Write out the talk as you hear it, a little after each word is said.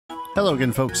Hello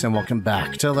again, folks, and welcome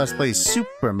back to Let's Play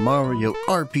Super Mario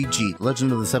RPG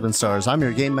Legend of the Seven Stars. I'm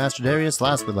your Game Master Darius.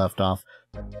 Last we left off,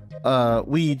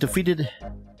 we defeated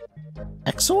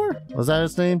Exor? Was that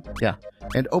his name? Yeah.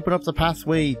 And opened up the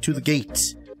pathway to the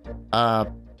gate.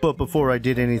 But before I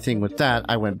did anything with that,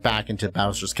 I went back into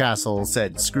Bowser's Castle,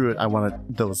 said, screw it, I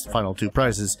wanted those final two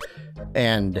prizes.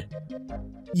 And,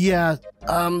 yeah,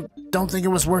 don't think it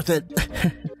was worth it.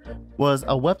 Was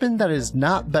a weapon that is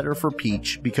not better for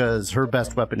Peach because her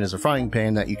best weapon is a frying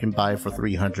pan that you can buy for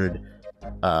 300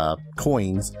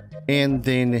 coins, and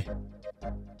then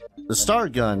the star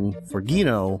gun for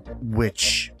Gino,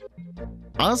 which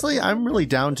honestly I'm really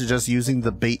down to just using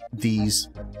these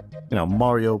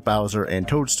Mario, Bowser, and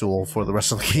Toadstool for the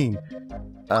rest of the game.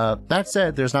 That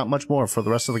said, there's not much more for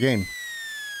the rest of the game.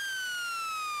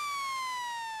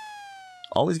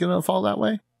 Always gonna fall that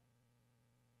way?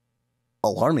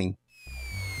 Alarming.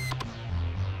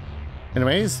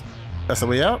 Anyways, that's the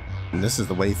way out, and this is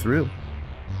the way through.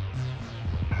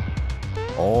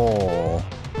 Oh,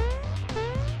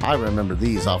 I remember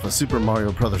these off of Super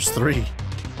Mario Bros. 3.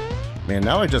 Man,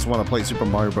 now I just want to play Super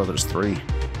Mario Bros. 3.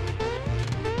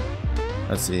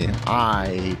 Let's see,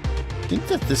 I think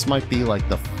that this might be like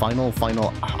the final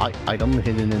item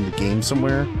hidden in the game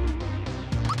somewhere.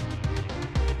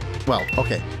 Well,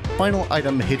 okay, final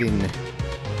item hidden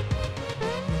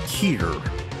here.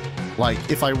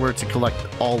 Like, if I were to collect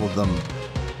all of them,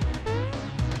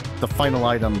 the final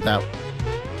item that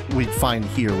we'd find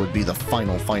here would be the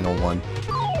final one.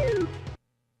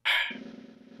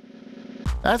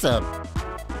 That's a...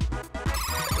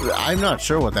 I'm not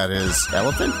sure what that is.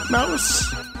 Elephant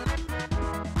mouse?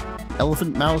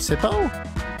 Elephant mouse hippo?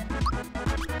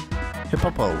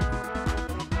 Hippopo.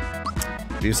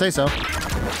 Do you say so?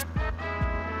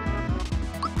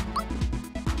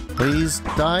 Please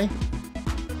die?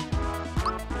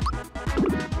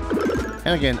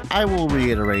 And again, I will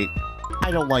reiterate, I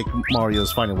don't like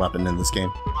Mario's final weapon in this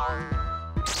game.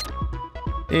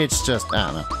 It's just,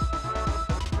 I don't know.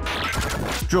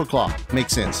 Drill claw,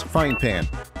 makes sense. Frying pan,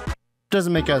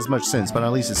 doesn't make as much sense, but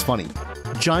at least it's funny.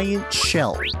 Giant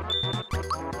shell.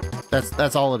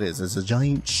 That's all it is. It's a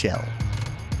giant shell.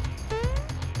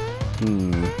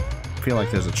 I feel like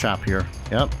there's a trap here.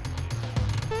 Yep.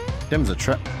 Them's a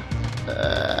trap.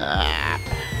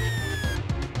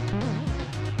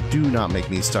 Do not make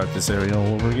me start this area all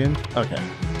over again. Okay.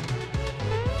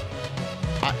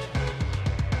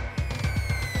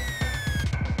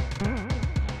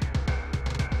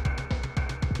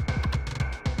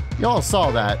 Y'all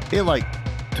saw that. It like...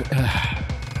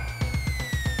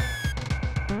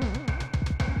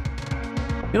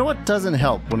 You know what doesn't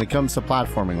help when it comes to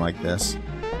platforming like this?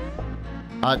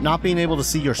 Not being able to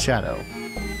see your shadow.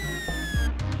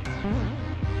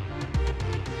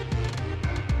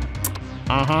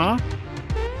 Uh-huh.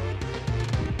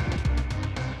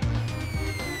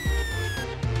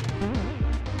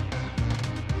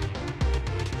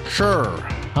 Sure.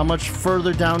 How much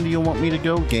further down do you want me to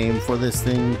go, game, for this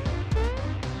thing?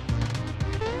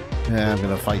 Yeah, I'm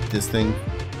gonna fight this thing,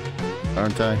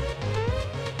 aren't I?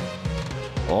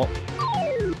 Oh.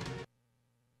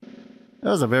 That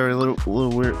was a very little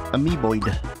weird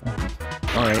amoeboid.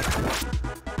 Alright.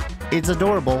 It's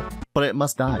adorable, but it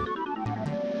must die.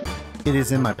 It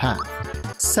is in my path.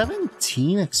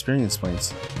 17 experience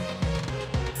points.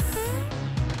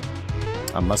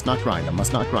 I must not grind. I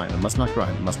must not grind. I must not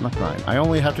grind. I must not grind. I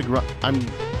only have to grind.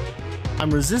 I'm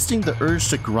resisting the urge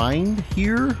to grind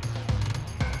here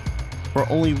for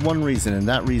only one reason, and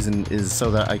that reason is so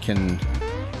that I can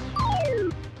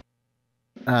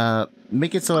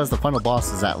make it so as the final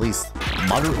boss is at least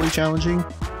moderately challenging.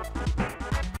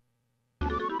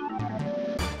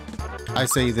 I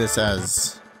say this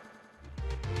as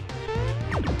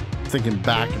thinking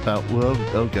back about, whoa,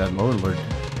 oh god, oh lord.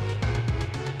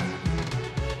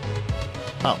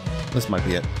 Oh, this might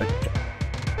be it.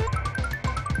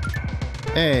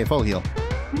 Hey, full heal.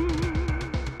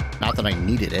 Not that I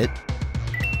needed it.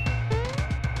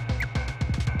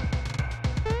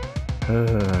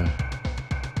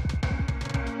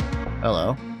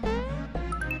 Hello.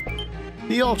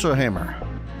 The Ultra Hammer.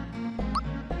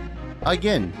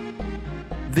 Again,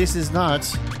 this is not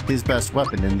his best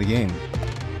weapon in the game.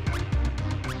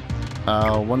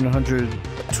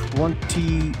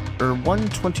 120 or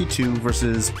 122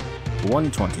 versus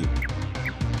 120.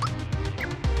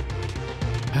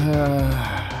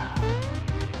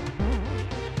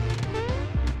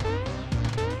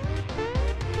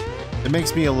 It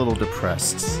makes me a little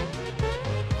depressed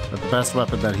that the best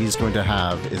weapon that he's going to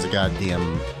have is a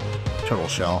goddamn turtle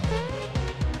shell.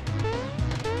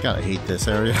 Gotta hate this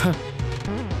area.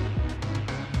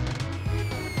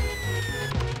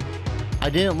 I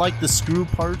didn't like the screw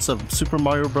parts of Super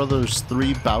Mario Bros.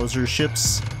 3 Bowser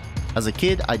ships. As a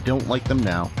kid, I don't like them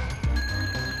now.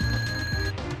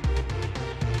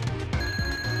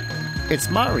 It's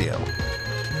Mario.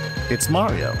 It's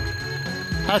Mario.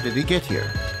 How did he get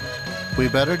here? We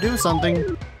better do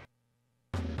something.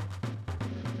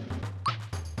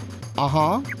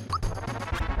 Uh-huh.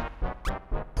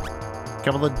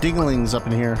 Couple of dinglings up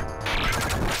in here.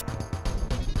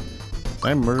 Can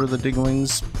I murder the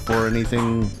dinglings before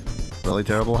anything really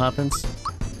terrible happens?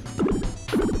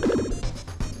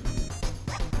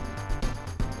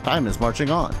 Time is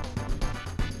marching on.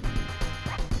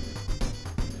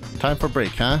 Time for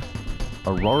break, huh?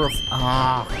 Aurora.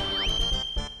 Ah.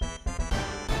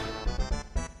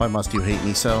 Why must you hate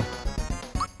me so?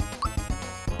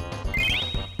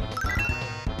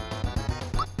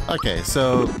 Okay,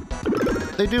 so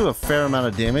they do a fair amount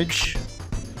of damage.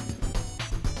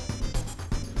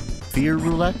 Fear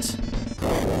roulette?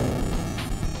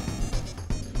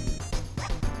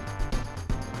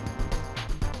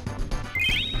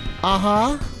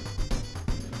 Uh-huh.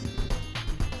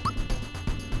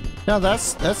 Now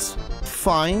that's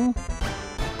fine.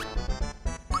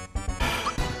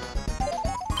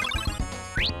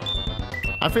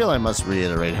 I feel I must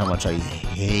reiterate how much I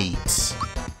hate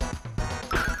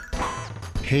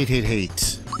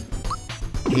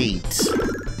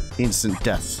instant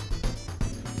death.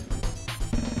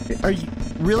 Are you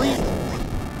really?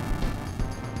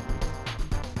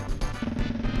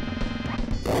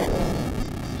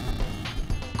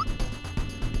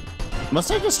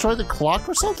 Must I destroy the clock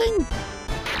or something?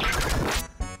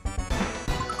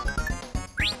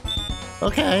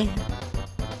 Okay.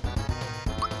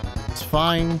 It's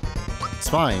fine. It's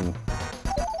fine.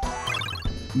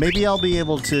 Maybe I'll be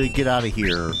able to get out of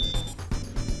here.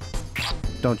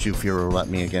 Don't you fear let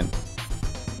me again.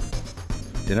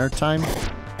 Dinner time?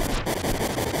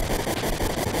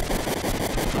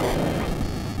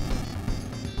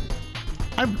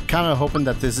 I'm kind of hoping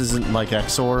that this isn't like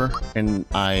XOR, and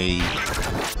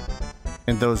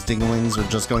those dinglings are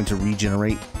just going to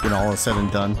regenerate when all is said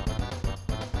and done.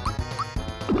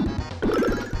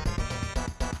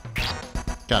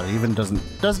 God, it even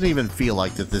doesn't even feel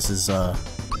like that this is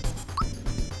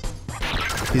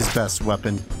his best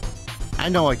weapon. I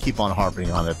know I keep on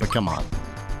harping on it, but come on.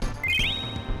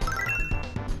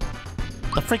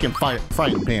 The freaking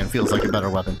frying pan feels like a better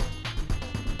weapon.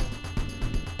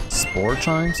 Spore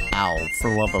chimes? Ow,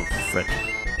 for love of frick.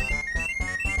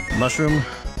 Mushroom.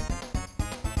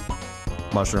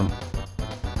 Mushroom.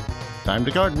 Time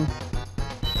to garden.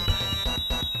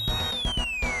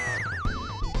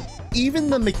 Even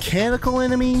the mechanical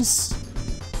enemies?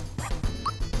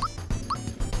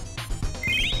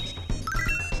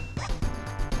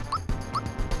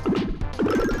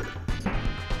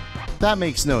 That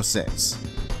makes no sense.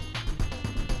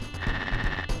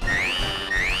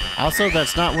 Also,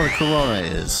 that's not what a Corona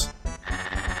is.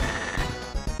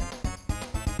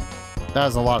 That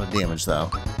has a lot of damage, though.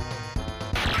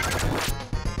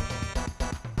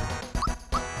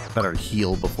 Better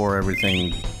heal before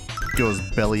everything goes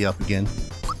belly up again.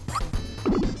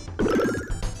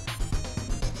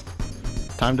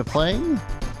 Time to play?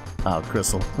 Oh,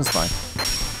 Crystal. That's fine.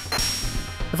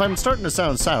 If I'm starting to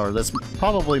sound sour, that's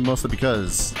probably mostly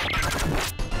because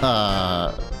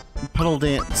Pedal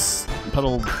Dance,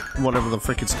 Pedal whatever the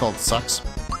frick it's called, sucks.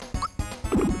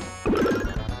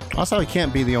 Also, I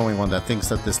can't be the only one that thinks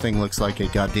that this thing looks like a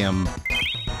goddamn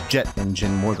jet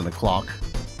engine more than a clock.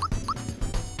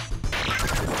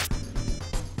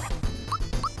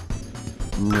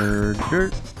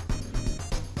 Murder.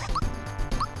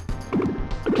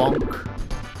 Bonk.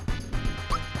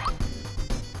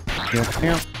 Yep,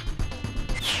 yep.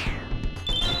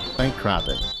 Thank crap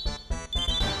it.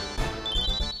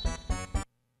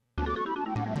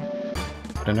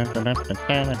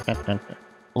 I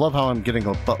love how I'm getting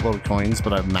a buttload of coins,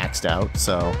 but I've maxed out,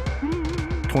 so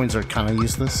coins are kind of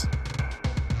useless.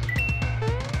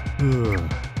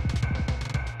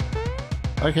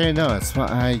 Okay, no, it's fine.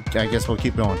 I guess we'll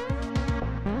keep going.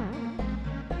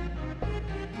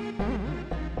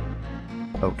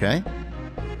 Okay.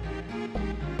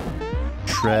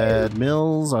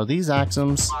 Treadmills. Are these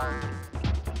axioms?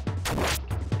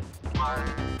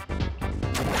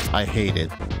 I hate it.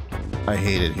 I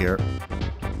hate it here.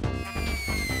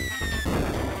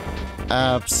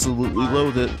 Absolutely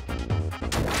loathe it.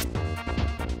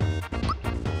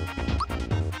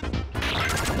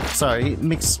 Sorry,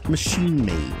 mixed machine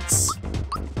mates.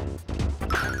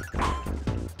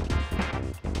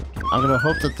 I'm gonna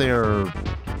hope that they're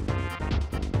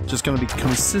just gonna be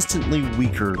consistently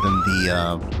weaker than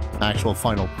the actual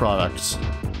final product.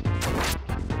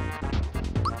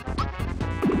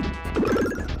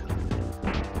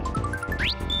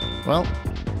 Well,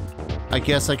 I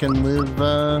guess I can live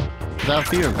without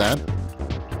fear of that.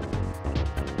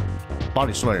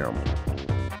 Body slam.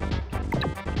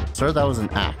 Sir, that was an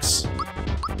axe.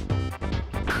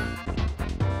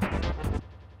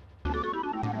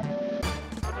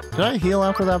 Did I heal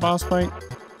after that boss fight?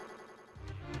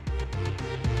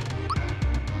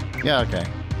 Yeah, okay.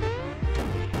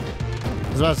 I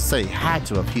was about to say, had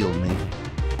to have healed me.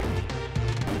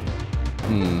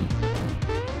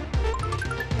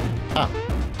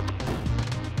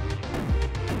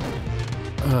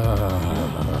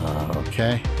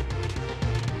 Okay.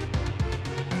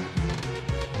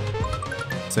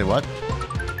 Say what?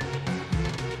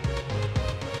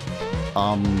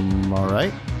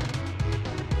 Alright.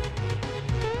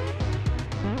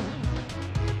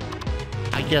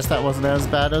 I guess that wasn't as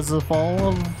bad as the fall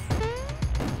of...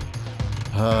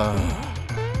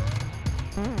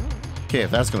 Okay,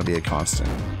 if that's gonna be a constant.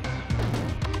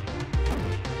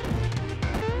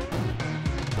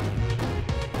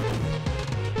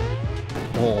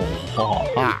 Oh,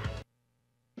 ha.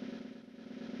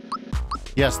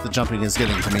 Yes, the jumping is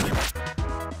getting to me.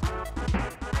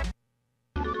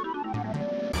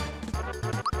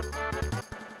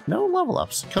 No level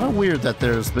ups. Kind of weird that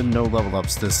there's been no level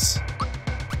ups this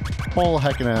whole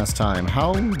heckin' ass time.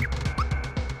 How?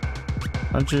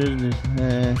 100.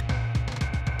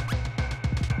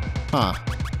 Huh.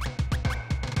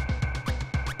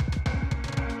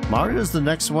 Mario's the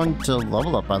next one to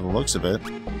level up by the looks of it.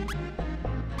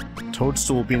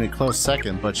 Toadstool being a close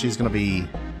second, but she's gonna be...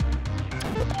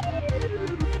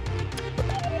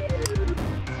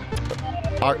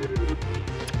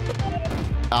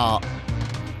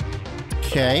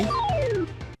 Okay.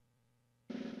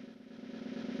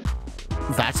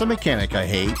 That's a mechanic I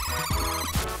hate.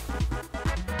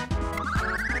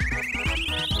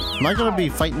 Am I gonna be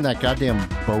fighting that goddamn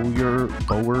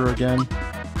bower again?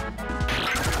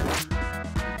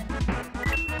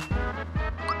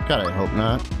 God, I hope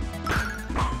not.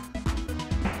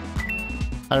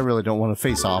 I really don't want to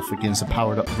face off against a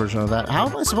powered up version of that. How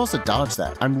am I supposed to dodge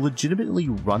that? I'm legitimately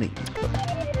running.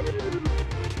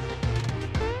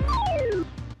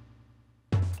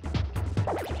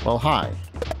 Well, hi.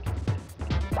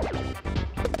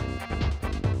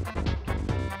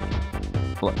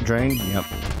 Drain? Yep.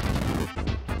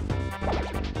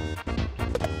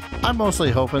 I'm mostly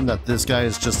hoping that this guy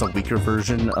is just a weaker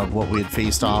version of what we had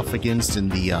faced off against in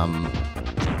the,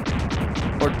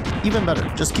 or even better,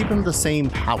 just keep him the same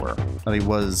power that he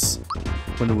was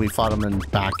when we fought him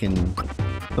back in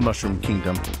the Mushroom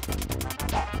Kingdom.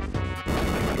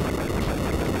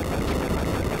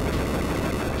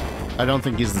 I don't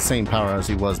think he's the same power as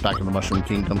he was back in the Mushroom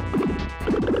Kingdom.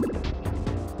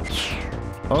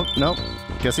 Oh, no.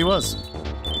 Guess he was.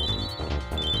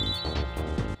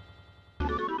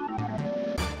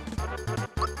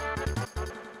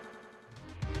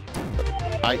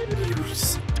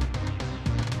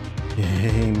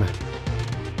 Game.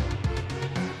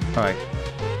 Alright.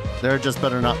 There just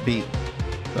better not be...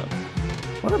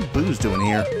 What are Boos doing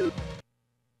here?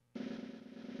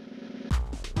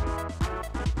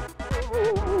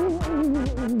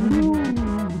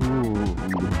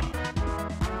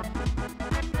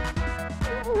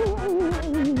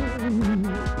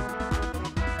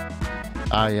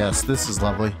 Ah, yes, this is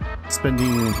lovely.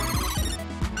 Spending...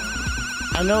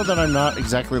 I know that I'm not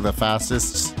exactly the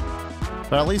fastest,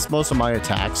 but at least most of my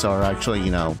attacks are actually, you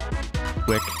know,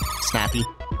 quick, snappy.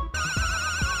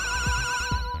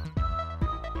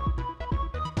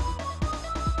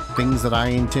 Things that I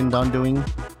intend on doing.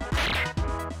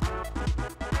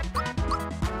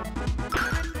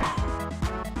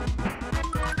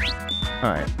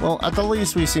 Alright, well, at the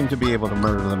least we seem to be able to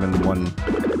murder them in one...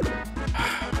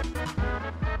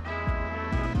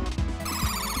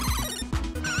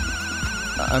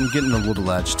 I'm getting a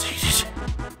little agitated.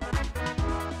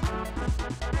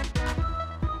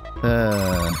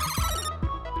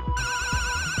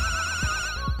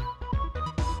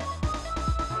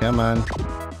 Come on.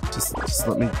 Just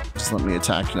let me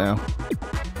attack now.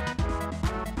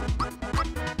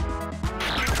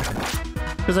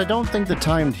 Because I don't think the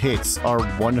timed hits are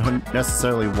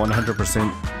necessarily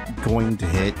 100% going to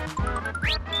hit.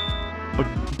 But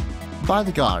by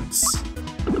the gods,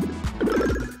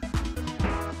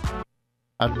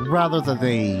 I'd rather that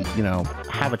they, you know,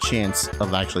 have a chance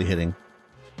of actually hitting.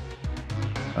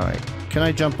 Alright, can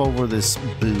I jump over this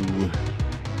boo?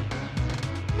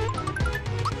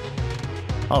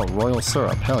 Oh, royal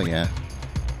syrup, hell yeah.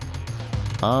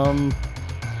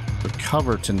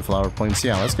 Recover 10 flower points.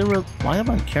 Yeah, let's get rid of... Why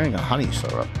am I carrying a honey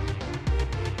syrup?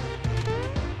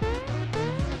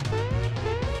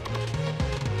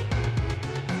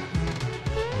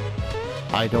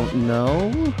 I don't know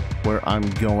where I'm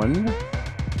going.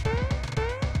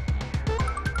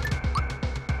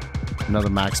 Another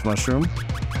max mushroom.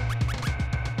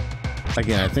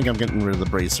 Again, I think I'm getting rid of the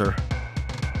bracer.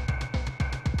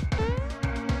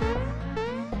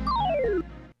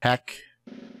 Heck.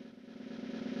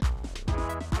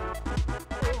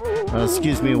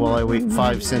 Excuse me while I wait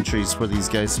 5 centuries for these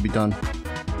guys to be done.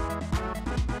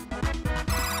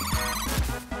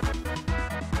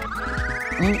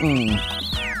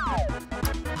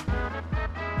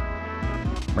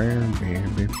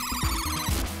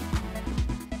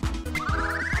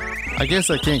 I guess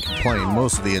I can't complain.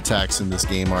 Most of the attacks in this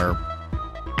game are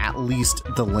at least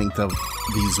the length of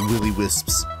these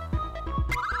willy-wisps.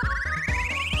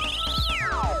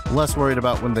 Less worried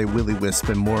about when they willy-wisp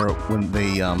and more when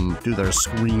they do their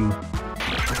scream.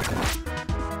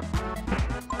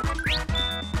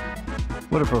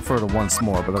 Would have preferred a once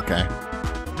more, but okay.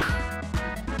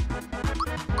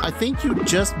 I think you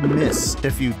just miss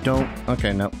if you don't...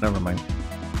 Okay, no, never mind.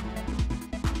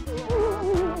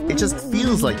 It just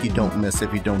feels like you don't miss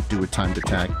if you don't do a timed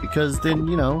attack, because then,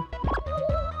 you know...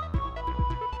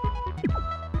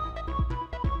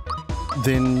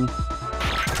 Then...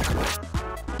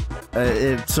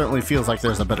 it certainly feels like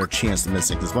there's a better chance of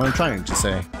missing, is what I'm trying to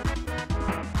say.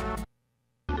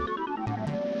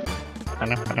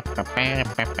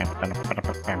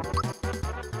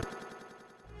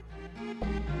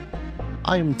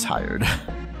 I am tired.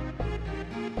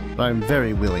 But I'm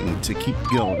very willing to keep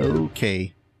going.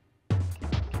 Okay.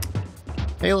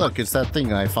 Hey look, it's that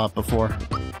thing I fought before.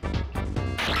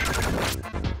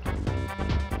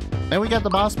 And we got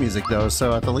the boss music though,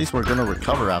 so at the least we're gonna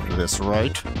recover after this,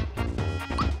 right?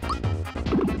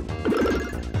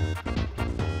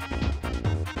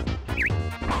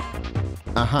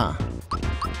 Uh-huh.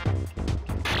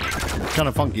 Kind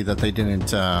of funky that they didn't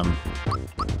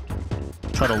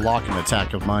try to lock an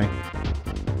attack of mine.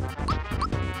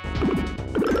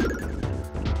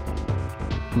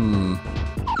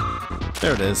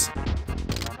 There it is.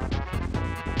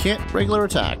 Can't regular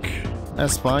attack.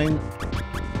 That's fine.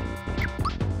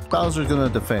 Bowser's gonna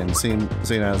defend, seeing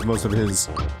as most of his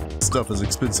stuff is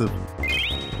expensive.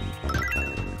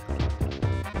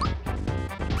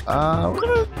 We're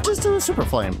gonna just do a super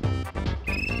flame.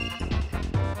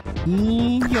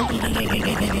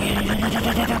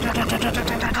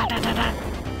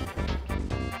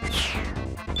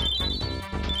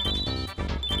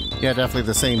 Yeah, definitely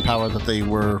the same power that they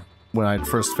were when I'd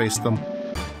first faced them.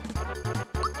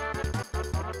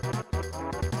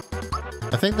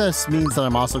 I think this means that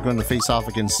I'm also going to face off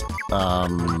against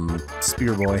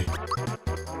Spear Boy.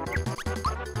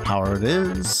 Power it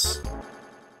is.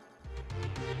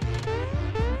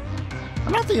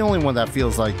 I'm not the only one that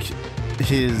feels like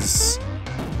his...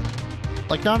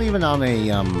 Like, not even on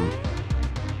a,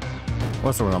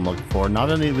 what's the word I'm looking for? Not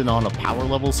even on a power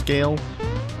level scale.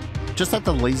 Just that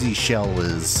the lazy shell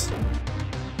is...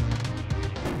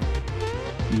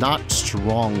 not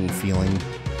strong feeling.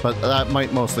 But that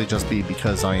might mostly just be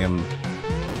because I am,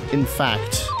 in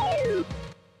fact,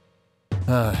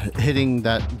 hitting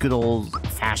that good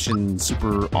old-fashioned,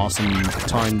 super awesome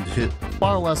timed hit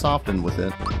far less often with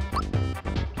it.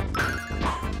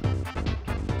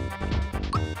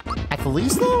 At the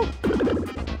least, though,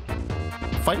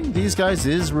 fighting these guys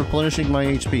is replenishing my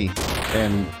HP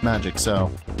and magic,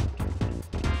 so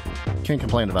can't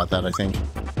complain about that, I think.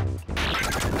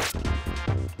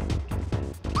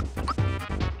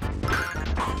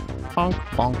 Bonk,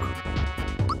 bonk.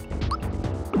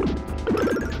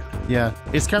 Yeah,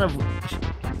 it's kind of...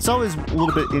 It's always a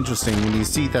little bit interesting when you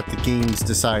see that the games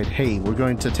decide, hey, we're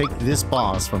going to take this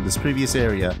boss from this previous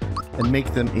area and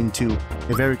make them into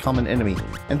a very common enemy.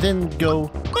 And then go,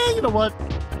 you know what?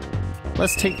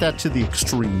 Let's take that to the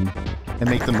extreme and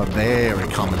make them a very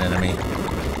common enemy.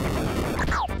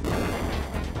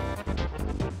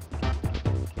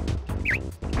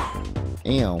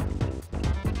 Ew.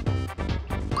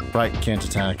 Right, can't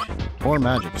attack. Or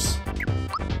magics.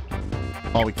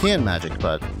 Well, we can magic,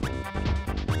 but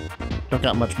don't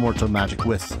got much more to magic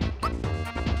with.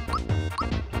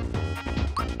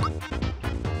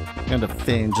 And a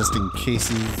fin just in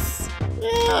cases.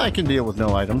 Yeah, I can deal with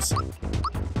no items.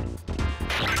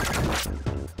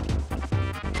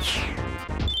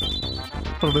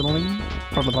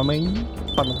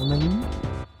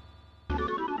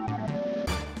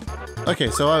 Okay,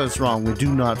 so I was wrong. We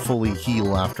do not fully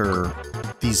heal after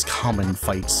these common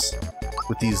fights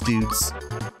with these dudes.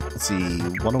 Let's see,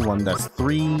 101, that's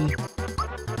 3.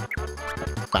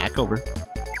 Back over.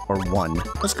 Or 1.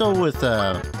 Let's go with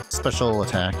special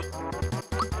attack.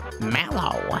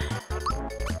 Mallow.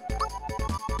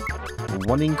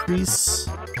 1 increase,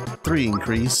 3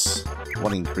 increase,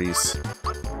 1 increase.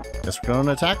 Guess we're going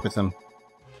to attack with him.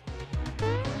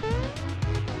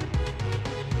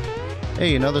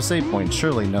 Hey, another save point.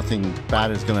 Surely nothing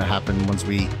bad is going to happen once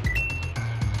we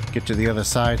get to the other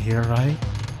side here, right?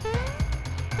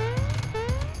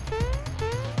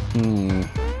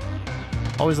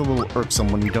 Always a little irksome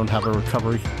when you don't have a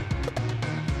recovery.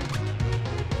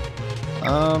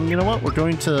 You know what? We're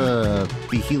going to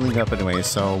be healing up anyway,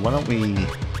 so why don't we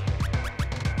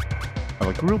have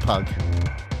a group hug.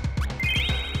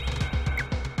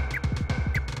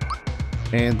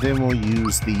 And then we'll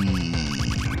use the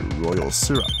royal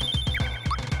syrup.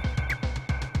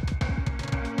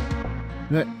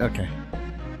 Okay.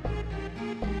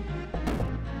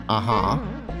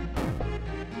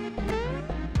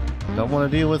 Don't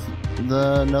want to deal with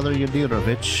another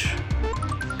Yadirovich.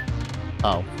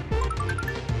 Oh.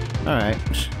 Alright.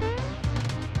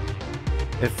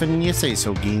 If you say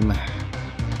so, game.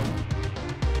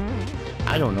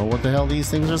 I don't know what the hell these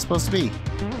things are supposed to be.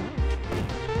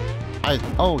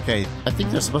 Oh, okay. I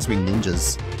think they're supposed to be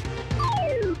ninjas.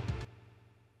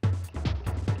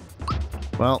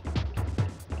 Well.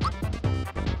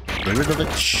 Get rid of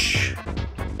it.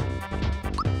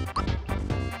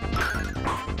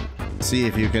 See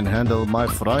if you can handle my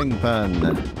frying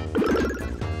pan.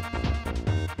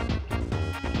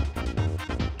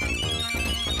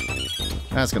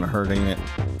 That's gonna hurt, ain't it?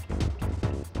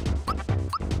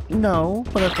 No,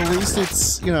 but at the least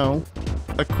it's, you know,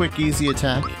 a quick, easy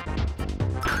attack.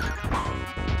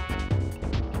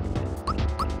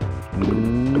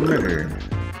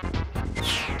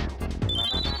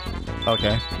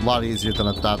 Okay, a lot easier than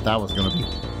I thought that was gonna be.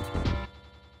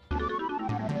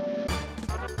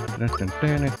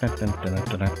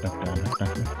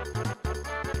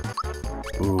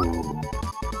 Ooh.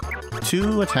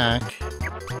 2 attack.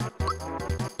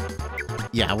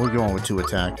 Yeah, we're going with 2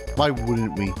 attack. Why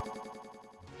wouldn't we?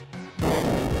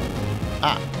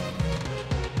 Ah.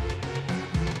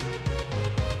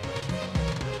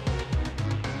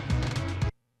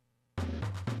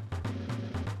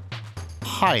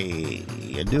 Hi,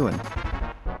 you doing?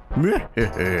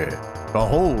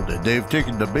 Behold, they've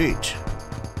taken the bait.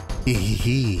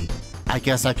 Hee. I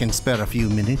guess I can spare a few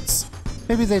minutes.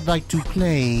 Maybe they'd like to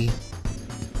play.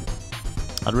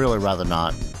 I'd really rather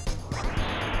not.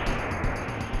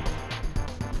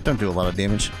 Don't do a lot of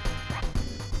damage.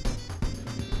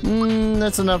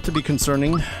 That's enough to be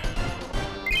concerning.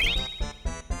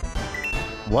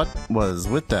 What was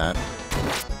with that?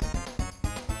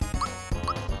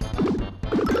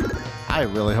 I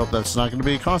really hope that's not going to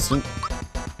be a constant.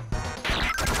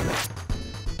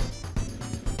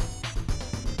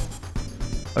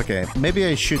 Okay, maybe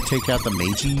I should take out the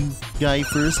magey guy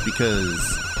first,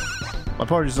 because my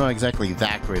party's not exactly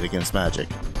that great against magic.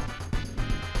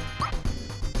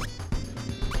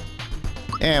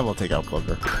 And we'll take out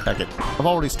Cloaker. Heck it. I've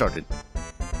already started.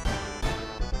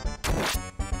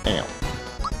 Ow.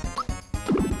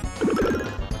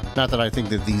 Not that I think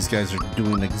that these guys are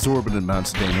doing exorbitant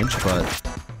amounts of damage, but...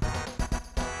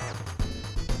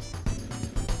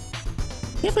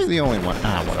 Can't be the only one.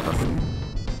 Ah, whatever.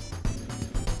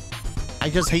 I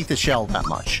just hate the shell that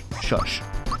much. Shush.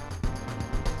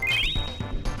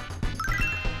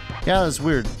 Yeah, that's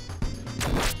weird.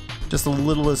 Just the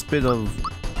littlest bit of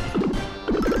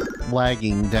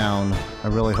lagging down. I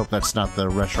really hope that's not the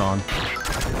Retron.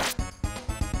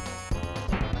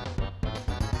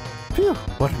 Phew,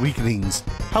 what weaklings.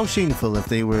 How shameful if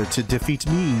they were to defeat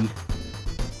me.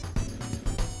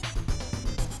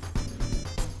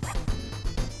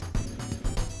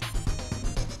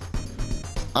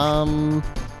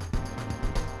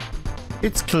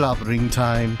 It's clobbering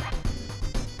time.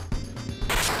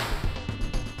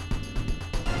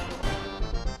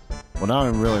 Well, now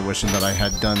I'm really wishing that I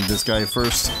had done this guy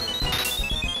first.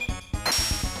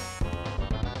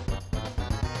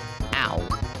 Ow.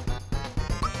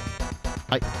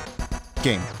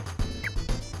 Game.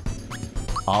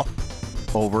 Up.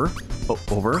 Over.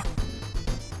 Over.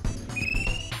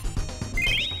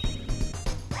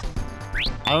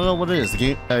 I don't know what it is. The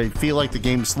game. I feel like the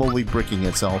game's slowly bricking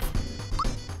itself.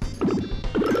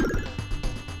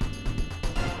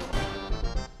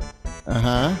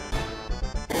 Uh-huh.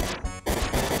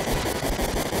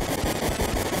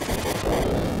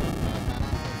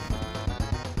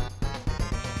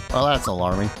 Well, that's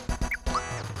alarming.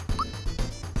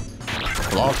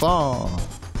 Claw, claw.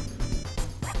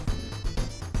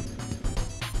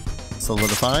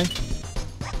 Solidify.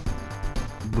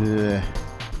 Bleh.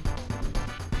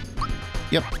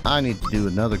 Yep, I need to do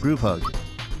another group hug.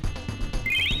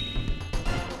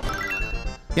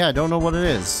 Yeah, I don't know what it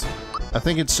is. I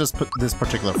think it's just this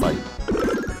particular fight.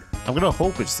 I'm gonna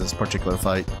hope it's this particular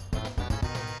fight.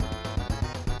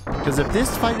 Because if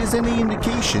this fight is any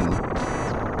indication,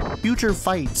 future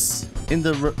fights in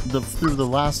through the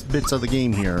last bits of the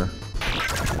game here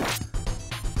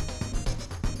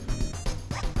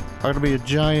are gonna be a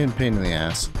giant pain in the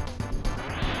ass.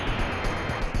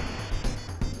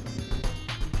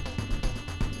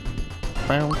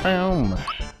 Bow, bow.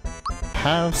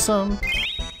 Have some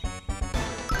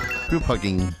group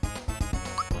hugging.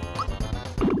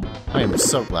 I am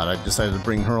so glad I decided to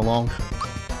bring her along.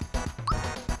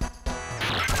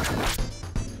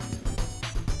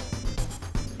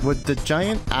 Would the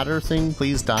giant adder thing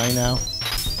please die now?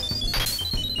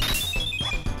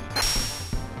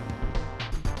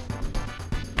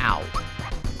 Ow.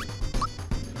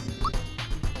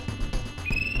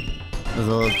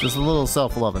 Just a little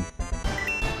self-loving.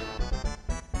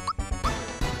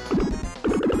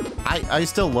 I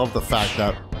still love the fact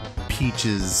that Peach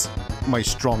is my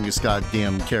strongest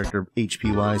goddamn character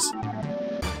HP-wise.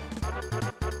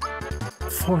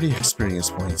 40 experience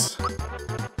points.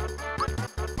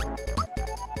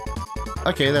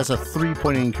 Okay, that's a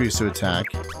 3-point increase to attack.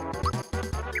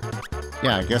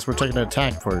 Yeah, I guess we're taking an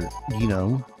attack for, you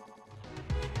know.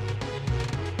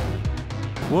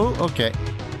 Whoa, okay.